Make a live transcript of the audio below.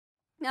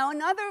Now,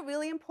 another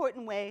really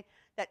important way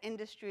that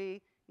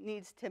industry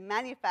needs to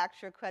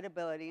manufacture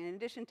credibility, in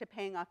addition to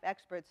paying off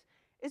experts,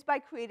 is by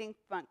creating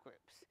front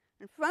groups.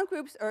 And front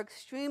groups are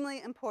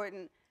extremely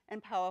important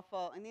and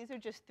powerful, and these are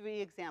just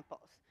 3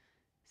 examples.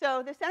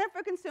 So the Center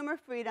for Consumer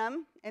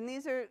Freedom, and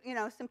these are,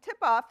 some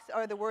tip-offs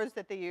are the words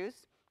that they use.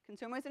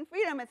 Consumers and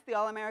freedom, it's the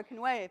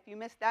all-American way. If you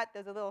missed that,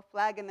 there's a little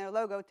flag in their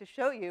logo to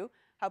show you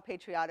how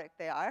patriotic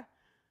they are.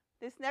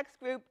 This next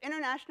group,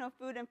 International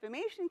Food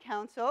Information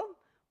Council.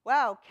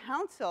 Wow,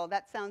 council,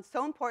 that sounds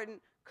so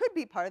important, could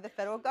be part of the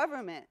federal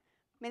government.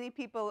 Many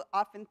people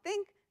often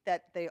think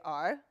that they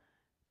are.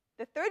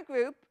 The third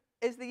group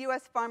is the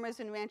US Farmers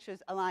and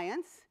Ranchers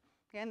Alliance.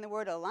 Again, the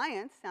word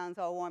alliance sounds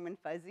all warm and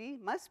fuzzy,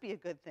 must be a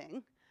good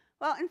thing.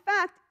 Well, in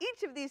fact,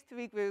 each of these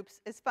 3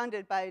 groups is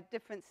funded by a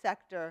different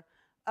sector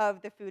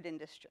of the food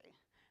industry.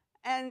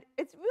 And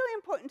it's really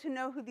important to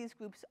know who these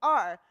groups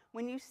are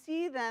when you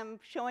see them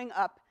showing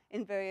up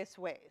in various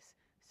ways.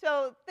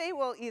 So they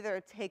will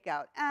either take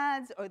out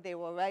ads, or they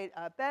will write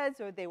op-eds,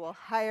 or they will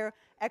hire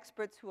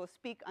experts who will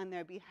speak on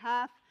their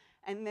behalf.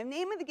 And the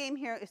name of the game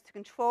here is to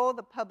control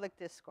the public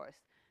discourse.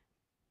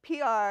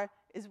 PR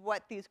is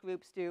what these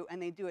groups do,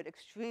 and they do it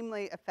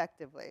extremely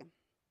effectively.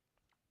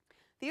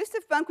 The use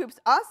of front groups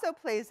also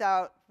plays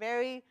out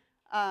very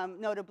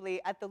notably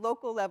at the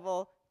local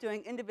level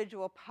during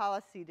individual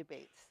policy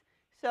debates.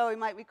 So you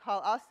might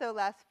recall also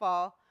last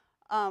fall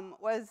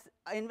was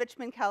in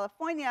Richmond,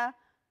 California,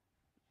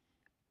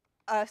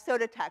 a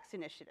soda tax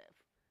initiative.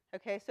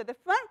 Okay, so the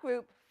front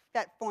group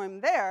that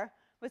formed there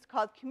was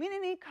called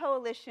Community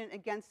Coalition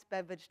Against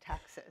Beverage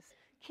Taxes.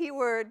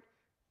 Keyword,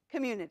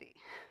 community,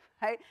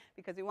 right?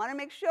 Because we want to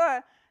make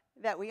sure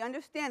that we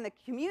understand the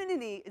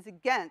community is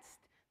against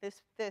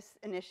this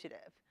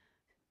initiative.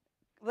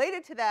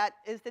 Related to that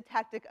is the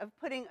tactic of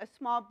putting a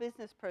small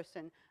business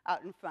person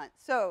out in front.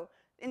 So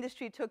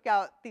industry took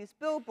out these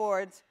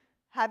billboards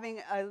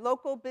having a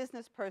local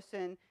business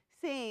person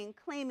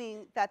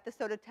claiming that the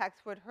soda tax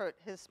would hurt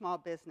his small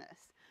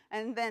business,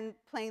 and then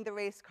playing the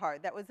race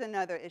card. That was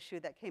another issue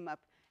that came up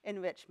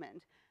in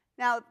Richmond.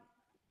 Now,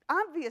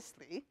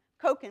 obviously,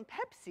 Coke and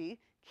Pepsi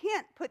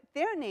can't put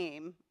their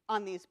name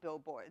on these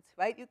billboards,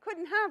 right? You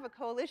couldn't have a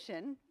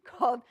coalition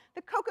called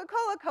the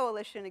Coca-Cola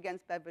Coalition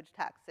Against Beverage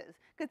Taxes,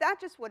 because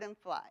that just wouldn't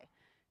fly.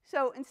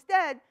 So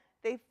instead,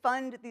 they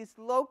fund these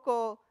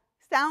local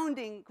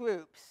sounding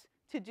groups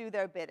to do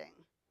their bidding.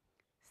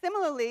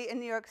 Similarly, in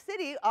New York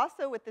City,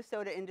 also with the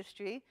soda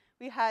industry,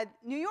 we had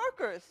New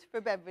Yorkers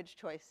for beverage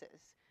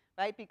choices,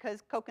 right?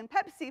 Because Coke and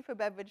Pepsi for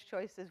beverage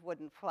choices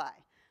wouldn't fly.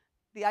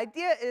 The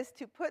idea is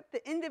to put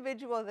the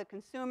individual, the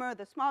consumer,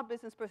 the small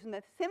business person,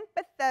 the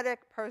sympathetic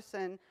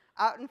person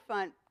out in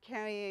front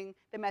carrying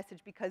the message,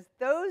 because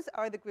those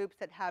are the groups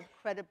that have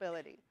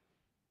credibility.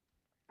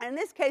 And in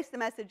this case, the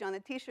message on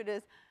the t-shirt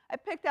is, I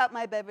picked out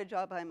my beverage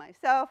all by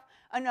myself,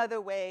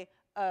 another way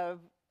of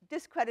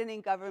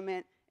discrediting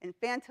government,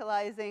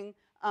 infantilizing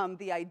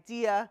the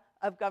idea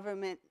of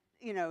government,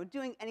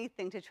 doing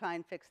anything to try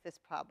and fix this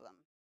problem.